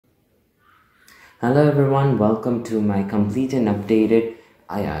Hello everyone, welcome to my complete and updated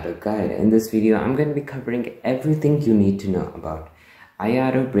Ayato guide. In this video, I'm going to be covering everything you need to know about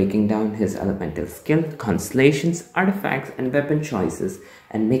Ayato, breaking down his elemental skill, constellations, artifacts, and weapon choices,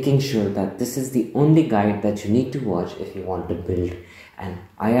 and making sure that this is the only guide that you need to watch if you want to build an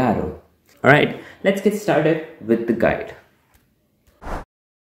Ayato. Alright, let's get started with the guide.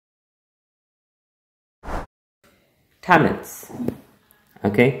 Talents.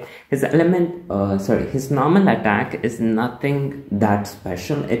 Okay, his normal attack is nothing that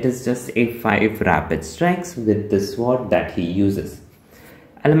special. It is just a 5 rapid strikes with the sword that he uses.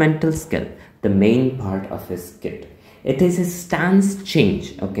 Elemental skill, the main part of his kit. It is his stance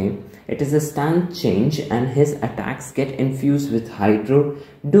change, okay? It is a stance change and his attacks get infused with hydro,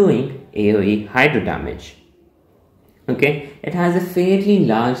 doing AoE hydro damage. Okay, it has a fairly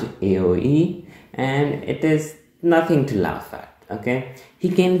large AoE and it is nothing to laugh at. Okay, he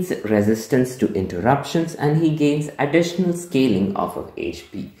gains resistance to interruptions and he gains additional scaling off of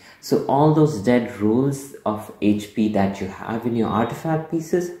HP. So all those dead rules of HP that you have in your artifact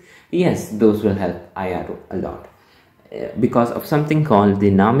pieces, yes, those will help Ayato a lot because of something called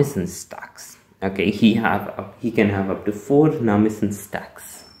the Namisen stacks. Okay, he can have up to 4 Namisen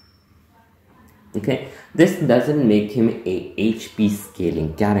stacks. Okay, this doesn't make him a HP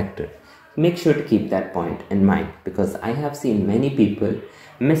scaling character. Make sure to keep that point in mind because I have seen many people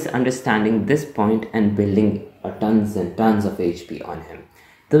misunderstanding this point and building tons and tons of HP on him.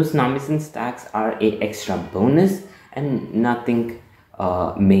 Those Namisen stacks are a extra bonus and nothing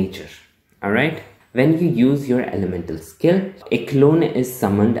major. Alright? When you use your elemental skill, a clone is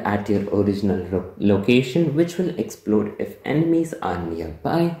summoned at your original location, which will explode if enemies are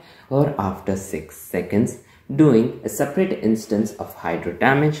nearby or after 6 seconds, doing a separate instance of hydro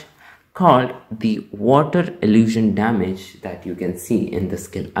damage called the water illusion damage that you can see in the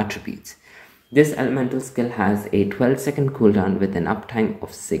skill attributes. This elemental skill has a 12-second cooldown with an uptime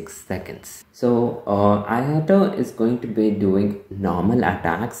of 6 seconds. So Ayato is going to be doing normal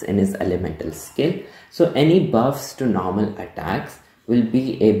attacks in his elemental skill. So any buffs to normal attacks will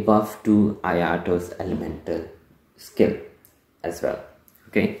be a buff to Ayato's elemental skill as well.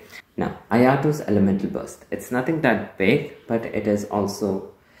 Okay. Now Ayato's elemental burst. It's nothing that big, but it is also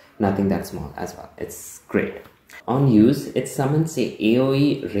nothing that small as well. It's great. On use, it summons a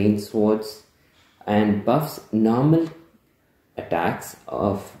AoE range swords and buffs normal attacks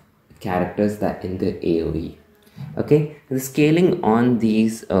of characters that in the AoE. Okay, the scaling on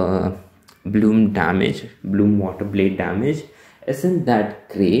these bloom water blade damage isn't that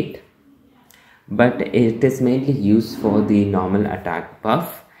great, but it is mainly used for the normal attack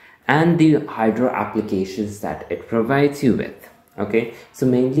buff and the hydro applications that it provides you with. Okay, so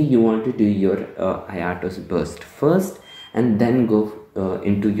mainly you want to do your Ayato's burst first and then go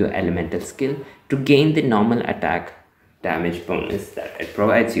into your elemental skill to gain the normal attack damage bonus that it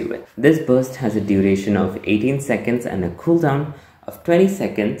provides you with. This burst has a duration of 18 seconds and a cooldown of 20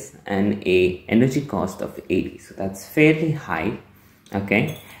 seconds and a energy cost of 80. So that's fairly high.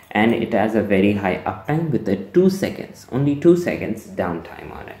 Okay, and it has a very high uptime with a 2 seconds, only 2 seconds downtime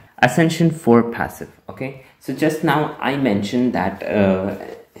on it. Ascension 4 passive. Okay, so just now I mentioned that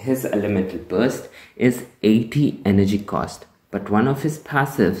his elemental burst is 80 energy cost, but one of his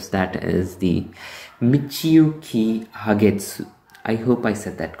passives, that is the Michiuki Hagetsu, I hope I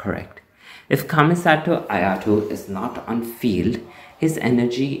said that correct. If Kamisato Ayato is not on field, his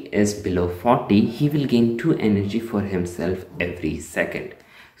energy is below 40, he will gain 2 energy for himself every second.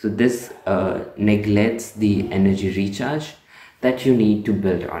 So this neglects the energy recharge that you need to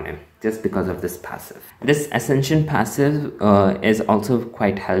build on him just because of this passive. This Ascension passive is also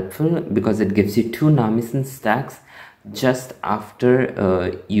quite helpful because it gives you 2 Namisen stacks just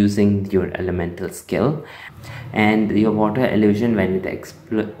after using your elemental skill, and your water illusion, when it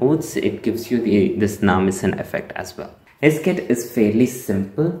explodes, it gives you this Namisen effect as well. His kit is fairly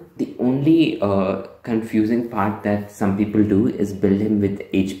simple. The only confusing part that some people do is build him with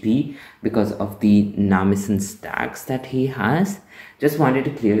HP because of the Namisen stacks that he has. Just wanted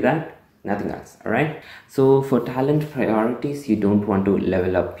to clear that, nothing else. Alright, so for talent priorities, you don't want to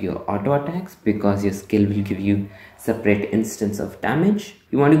level up your auto attacks because your skill will give you separate instance of damage.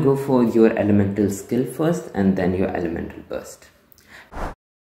 You want to go for your elemental skill first and then your elemental burst.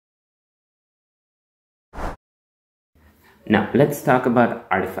 Now let's talk about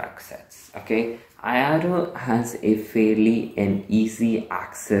artifact sets. Okay, Ayato has a fairly and easy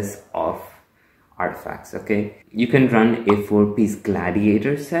access of artifacts. Okay, you can run a 4-piece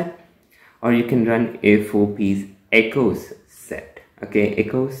gladiator set, or you can run a 4-piece echoes set. Okay,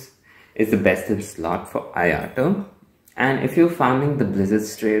 echoes is the best in slot for Ayato. And if you're farming the Blizzard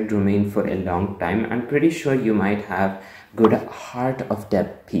Stray domain for a long time, I'm pretty sure you might have good Heart of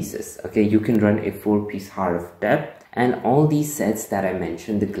Depth pieces. Okay, you can run a 4-piece Heart of Depth, and all these sets that I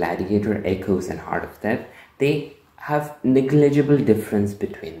mentioned, the Gladiator, Echoes, and Heart of Depth, they have negligible difference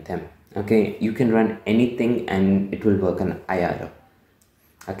between them. Okay, you can run anything and it will work on Ayato.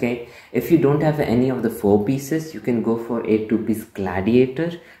 Okay, if you don't have any of the 4 pieces, you can go for a 2-piece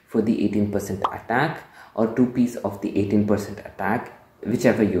Gladiator for the 18% attack, or 2-piece of the 18% attack,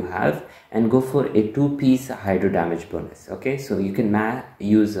 whichever you have, and go for a 2-piece hydro damage bonus. Okay, so you can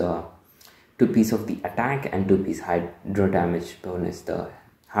use 2-piece of the attack and 2-piece hydro damage bonus, the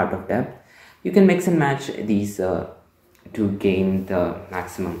Heart of Depth. You can mix and match these to gain the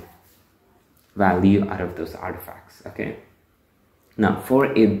maximum value out of those artifacts. Okay, now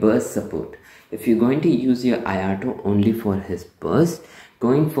for a burst support, if you're going to use your Ayato only for his burst,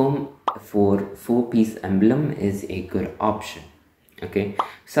 going for 4-piece emblem is a good option. Okay,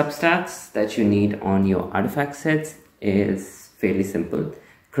 substats that you need on your artifact sets is fairly simple: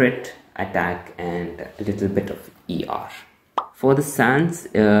 crit, attack, and a little bit of ER. For the suns,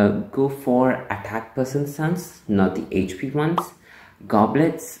 go for attack person suns, not the HP ones.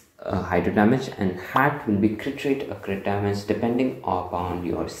 Goblets, hydro damage, and hat will be crit rate or crit damage depending upon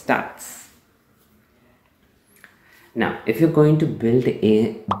your stats. Now, if you're going to build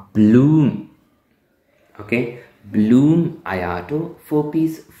a bloom, okay, bloom Ayato,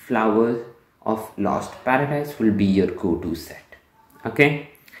 4-piece Flower of Lost Paradise will be your go-to set.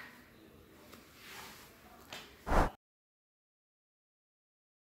 Okay,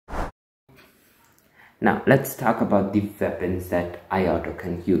 now let's talk about the weapons that Ayato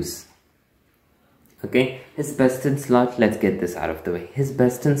can use. Okay, his best in slot, let's get this out of the way. His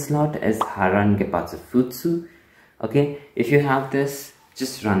best in slot is Haran Gepatsu Futsu. Okay, if you have this,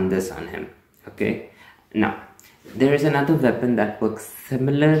 just run this on him. Okay, now there is another weapon that works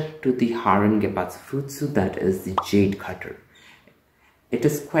similar to the Haran Gepatsu Futsu, that is the Jade Cutter. It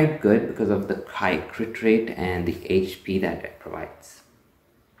is quite good because of the high crit rate and the HP that it provides.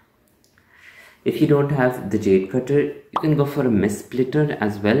 If you don't have the Jade Cutter, you can go for a Mist Splitter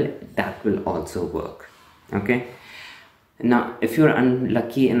as well. That will also work. Okay, now if you're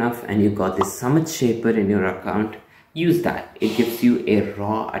unlucky enough and you got this Summit Shaper in your account, use that. It gives you a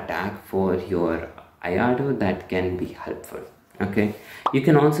raw attack for your Ayato that can be helpful. Okay, you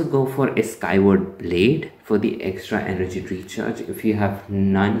can also go for a Skyward Blade for the extra energy recharge if you have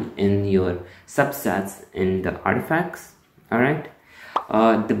none in your substats in the artifacts. Alright,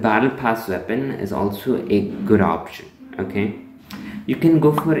 the Battle Pass weapon is also a good option. Okay, you can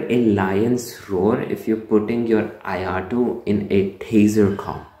go for a Lion's Roar if you're putting your Ayato in a Taser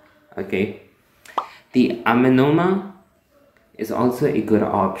comp. Okay, the Amenoma is also a good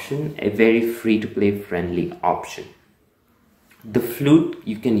option, a very free-to-play friendly option. The Flute,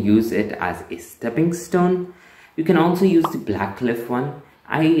 you can use it as a stepping stone. You can also use the Blackcliff one.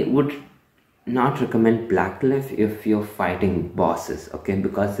 I would not recommend Blackcliff if you're fighting bosses, okay,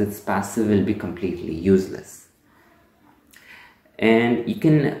 because its passive will be completely useless. And you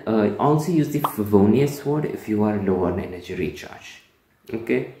can also use the Favonius Sword if you are low on energy recharge.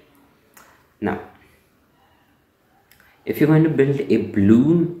 Okay, now if you're going to build a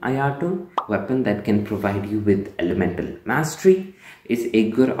Bloom Ayato, weapon that can provide you with elemental mastery is a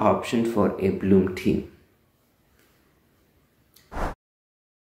good option for a Bloom team.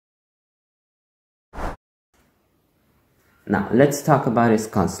 Now let's talk about his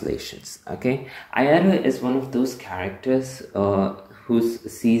constellations. Okay, Ayato is one of those characters whose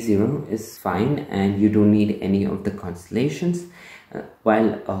C0 is fine and you don't need any of the constellations,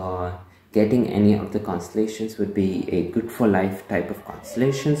 while getting any of the constellations would be a good for life type of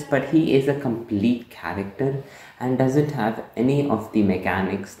constellations, but he is a complete character and doesn't have any of the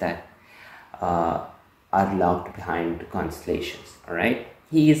mechanics that are locked behind constellations. All right,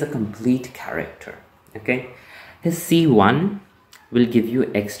 he is a complete character. Okay, his C1 will give you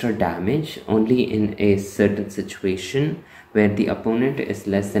extra damage only in a certain situation where the opponent is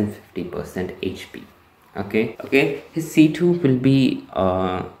less than 50% HP. Okay, his C2 will be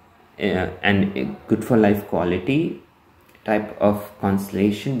and a good for life quality type of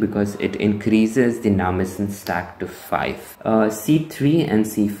constellation because it increases the Namison stack to 5. C3 and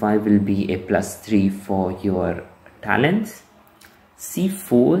C5 will be a +3 for your talents.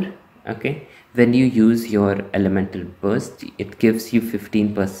 C4, okay, when you use your elemental burst, it gives you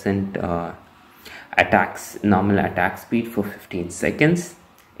 15% normal attack speed for 15 seconds.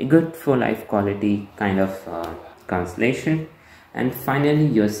 A good for life quality kind of constellation. And finally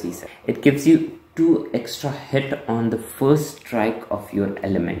your C7, it gives you 2 extra hit on the first strike of your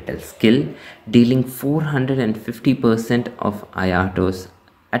elemental skill, dealing 450% of Ayato's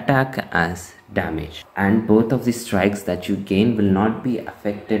attack as damage. And both of the strikes that you gain will not be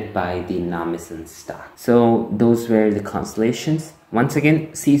affected by the Namisen star. So those were the Constellations. Once again,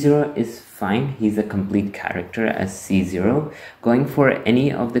 C0 is fine. He's a complete character as C0. Going for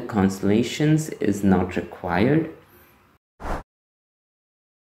any of the Constellations is not required.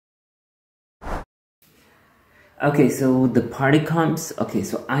 Okay, so the party comps. Okay,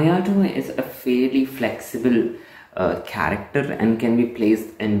 so Ayato is a fairly flexible character and can be placed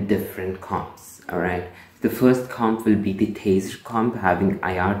in different comps. Alright, the first comp will be the Taser comp, having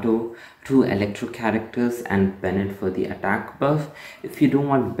Ayato, 2 electro characters, and Bennett for the attack buff. If you don't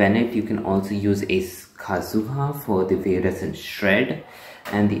want Bennett, you can also use a Kazuha for the Virus and Shred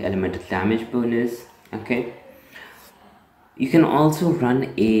and the elemental damage bonus. Okay, you can also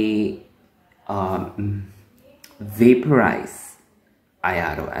run a Vaporize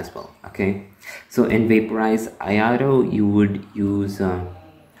Ayato as well. Okay, so in Vaporize Ayato, you would use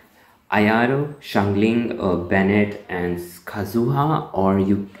Ayato, Shangling, Bennett, and Kazuha, or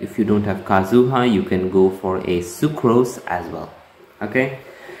if you don't have Kazuha, you can go for a Sucrose as well. Okay,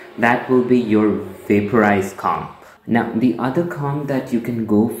 that will be your Vaporize comp. Now the other comp that you can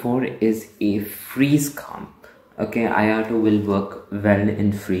go for is a Freeze comp. Okay, Ayato will work well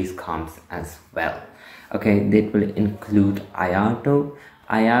in Freeze comps as well. Okay, that will include Ayato,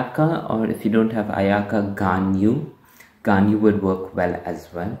 Ayaka, or if you don't have Ayaka, Ganyu. Ganyu would work well as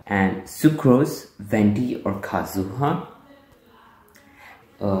well. And Sucrose, Venti, or Kazuha,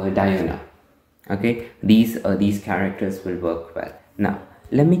 Diana. Okay, these characters will work well. Now,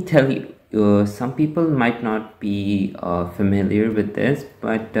 let me tell you, some people might not be familiar with this,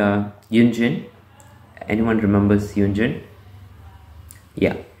 but Yunjin, anyone remembers Yunjin?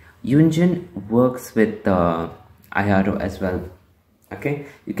 Yeah. Yunjin works with Ayato as well. Okay,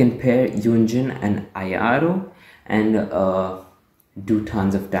 you can pair Yunjin and Ayato and do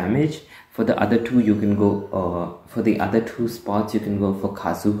tons of damage. For the other two, you can go for the other 2 spots, you can go for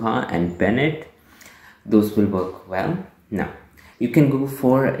Kazuha and Bennett. Those will work well. Now you can go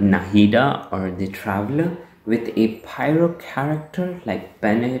for Nahida or the Traveler with a pyro character like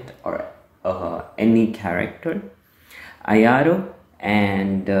Bennett or any character, Ayato,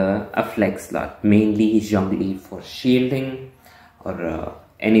 and a flex slot, mainly Zhongli for shielding or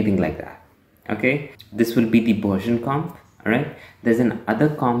anything like that. Okay, this will be the burgeon comp. Alright, there's another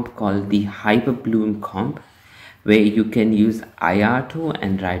comp called the hyperbloom comp, where you can use Ayato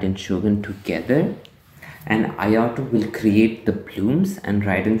and Raiden Shogun together, and Ayato will create the blooms and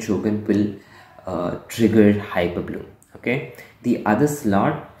Raiden Shogun will trigger hyperbloom. Okay, the other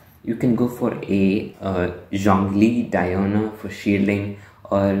slot, you can go for a Zhongli Diana for shielding,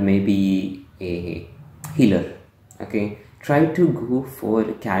 or maybe a healer. Okay, try to go for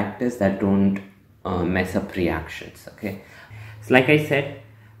characters that don't mess up reactions. Okay, so like I said,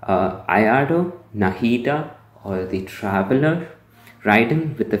 Ayato, Nahida, or the Traveler,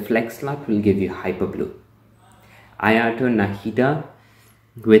 Raiden with the flex slot will give you hyperbloom. Ayato, Nahida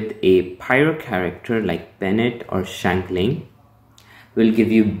with a pyro character like Bennett or Shankling will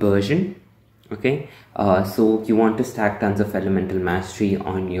give you burgeon. Okay, so you want to stack tons of elemental mastery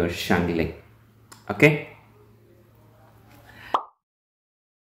on your Shangling. Okay,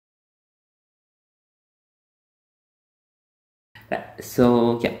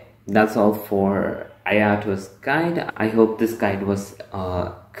 so yeah, that's all for Ayato's guide. I hope this guide was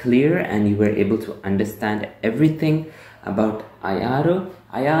clear and you were able to understand everything about Ayato.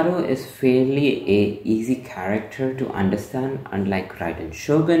 Ayato is fairly a easy character to understand, unlike Raiden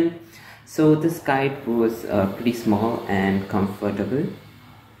Shogun. So this guide was pretty small and comfortable.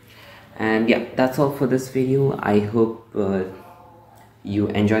 And yeah, that's all for this video. I hope you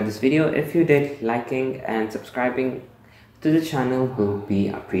enjoyed this video. If you did, liking and subscribing to the channel will be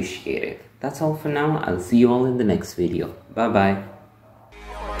appreciated. That's all for now. I'll see you all in the next video. Bye bye.